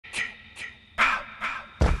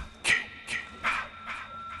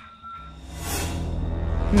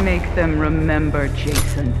Make them remember,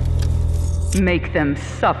 Jason. Make them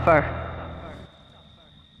suffer.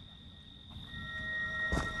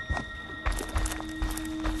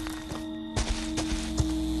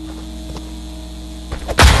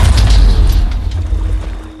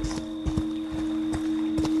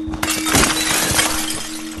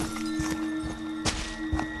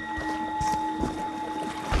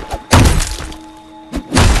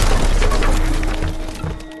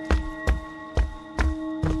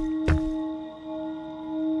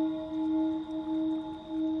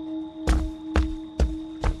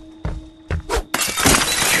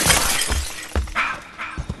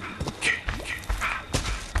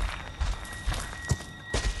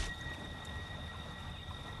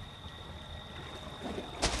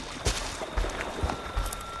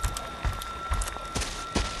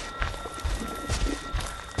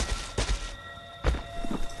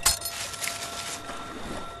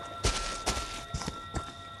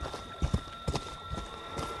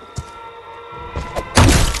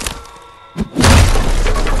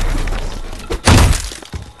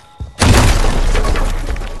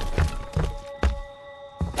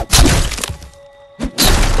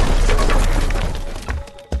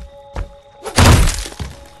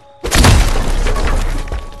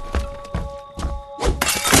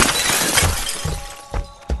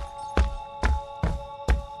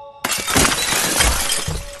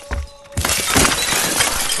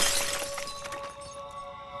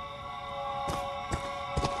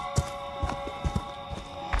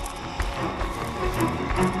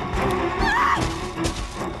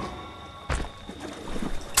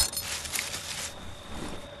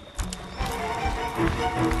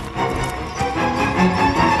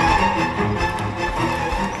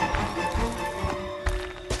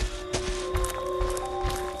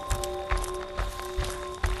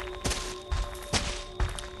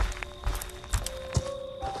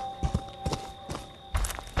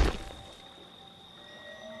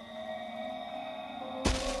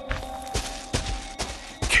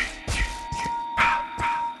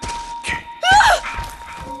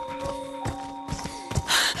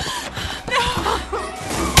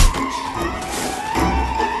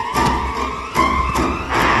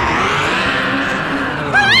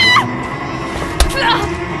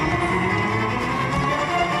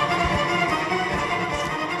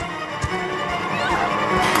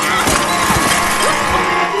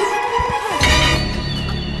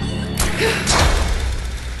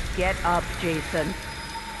 Get up, Jason.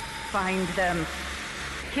 Find them.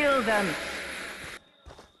 Kill them.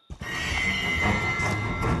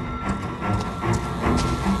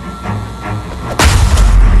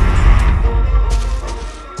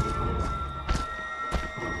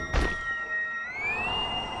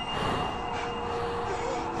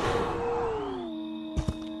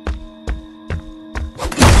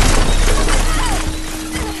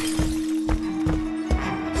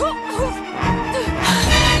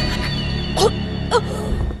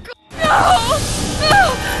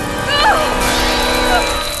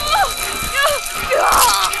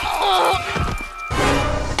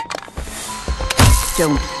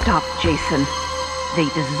 Don't stop, Jason. They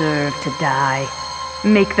deserve to die.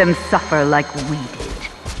 Make them suffer like we did.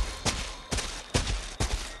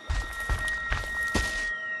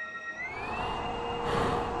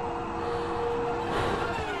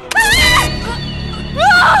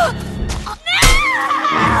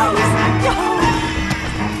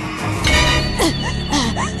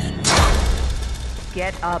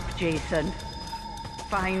 Get up, Jason.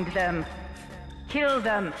 Find them. Kill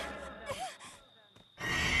them.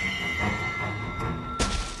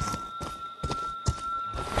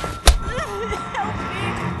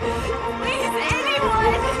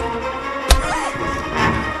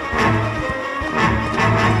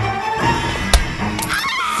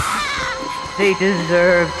 They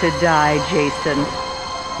deserve to die, Jason.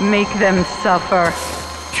 Make them suffer.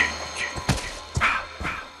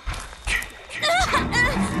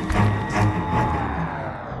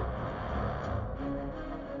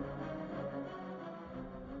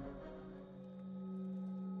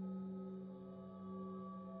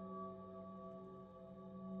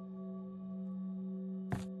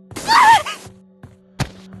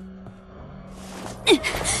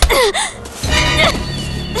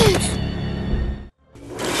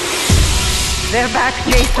 They're back,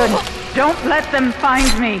 Jason. Don't let them find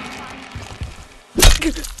me.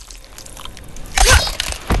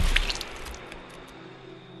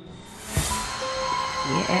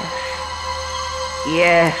 Yes.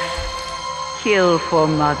 Yes. Kill for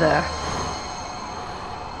Mother.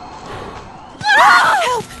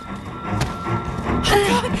 Help!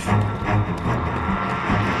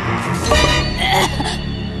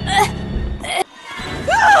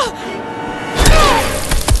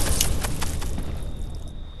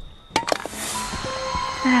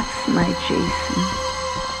 That's my Jason.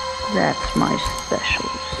 That's my special,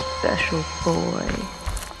 special boy.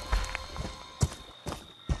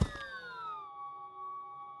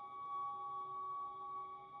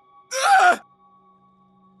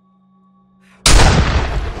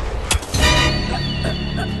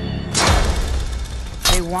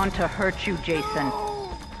 They want to hurt you, Jason.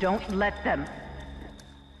 Don't let them.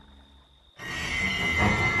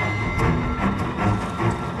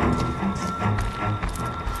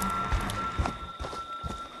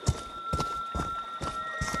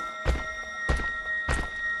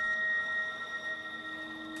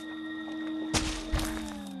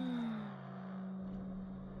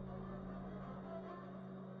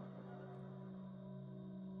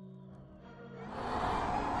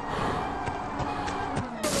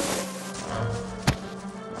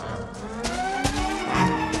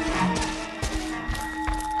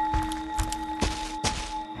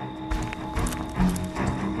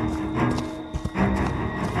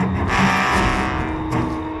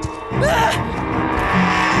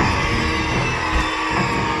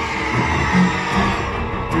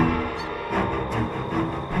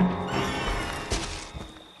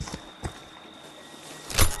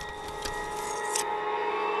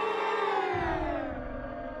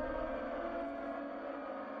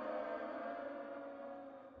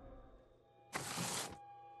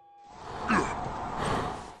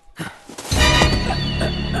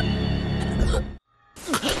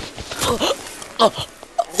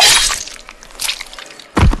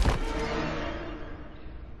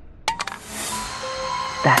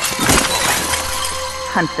 That's my boy.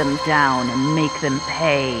 Hunt them down and make them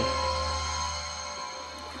pay.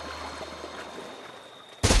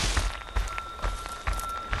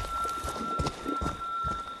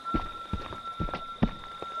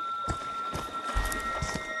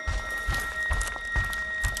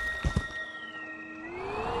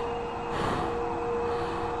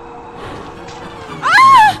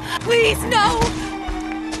 Please, no!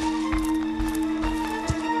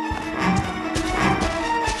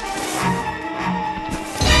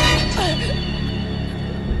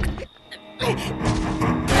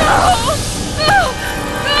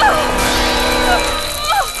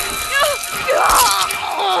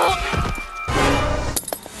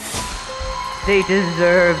 They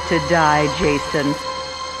deserve to die, Jason.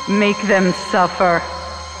 Make them suffer.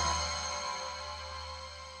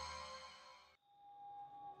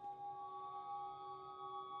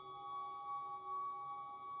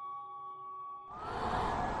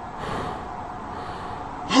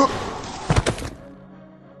 Help!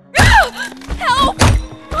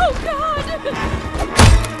 Oh, God!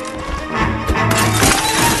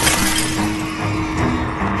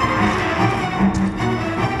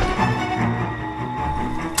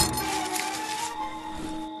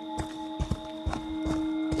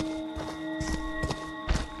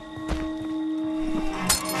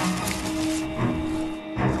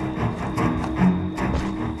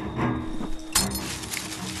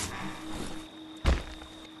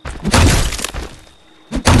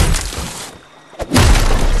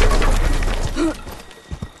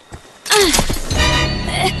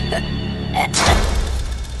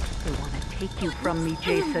 They want to take you from me,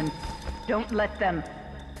 Jason. Don't let them.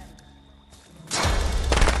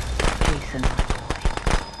 Jason, my boy,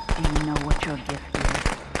 do you know what your gift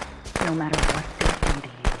is? No matter what they do to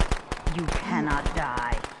you, you cannot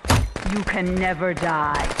die. You can never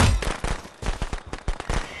die.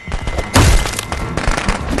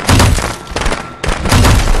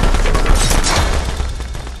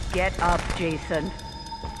 Get up, Jason.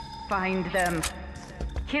 Find them.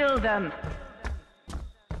 Kill them.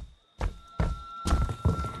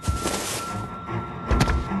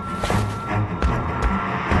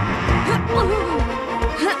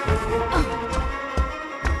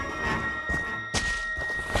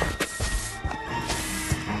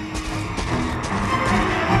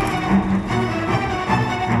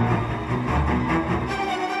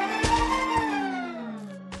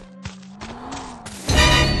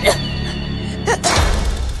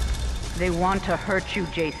 They want to hurt you,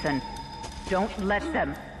 Jason. Don't let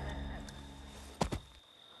them.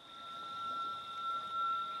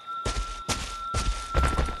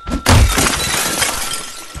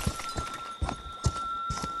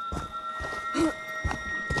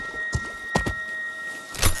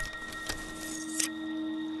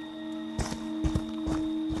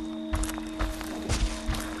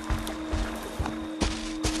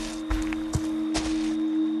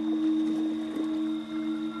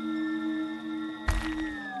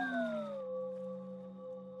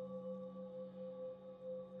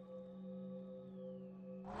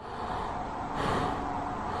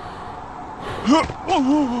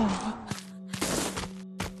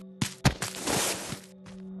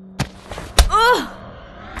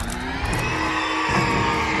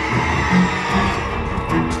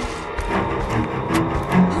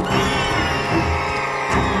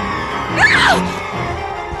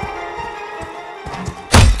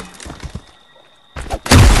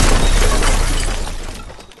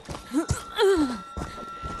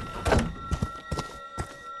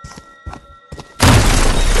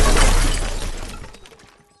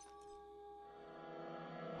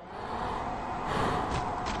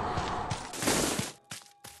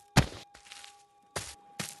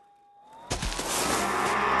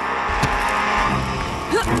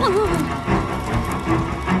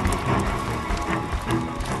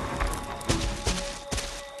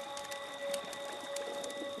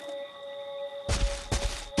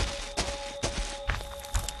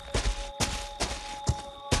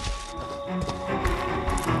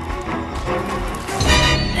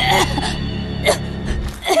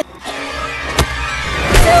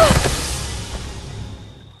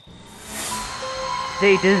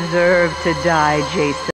 They deserve to die, Jason.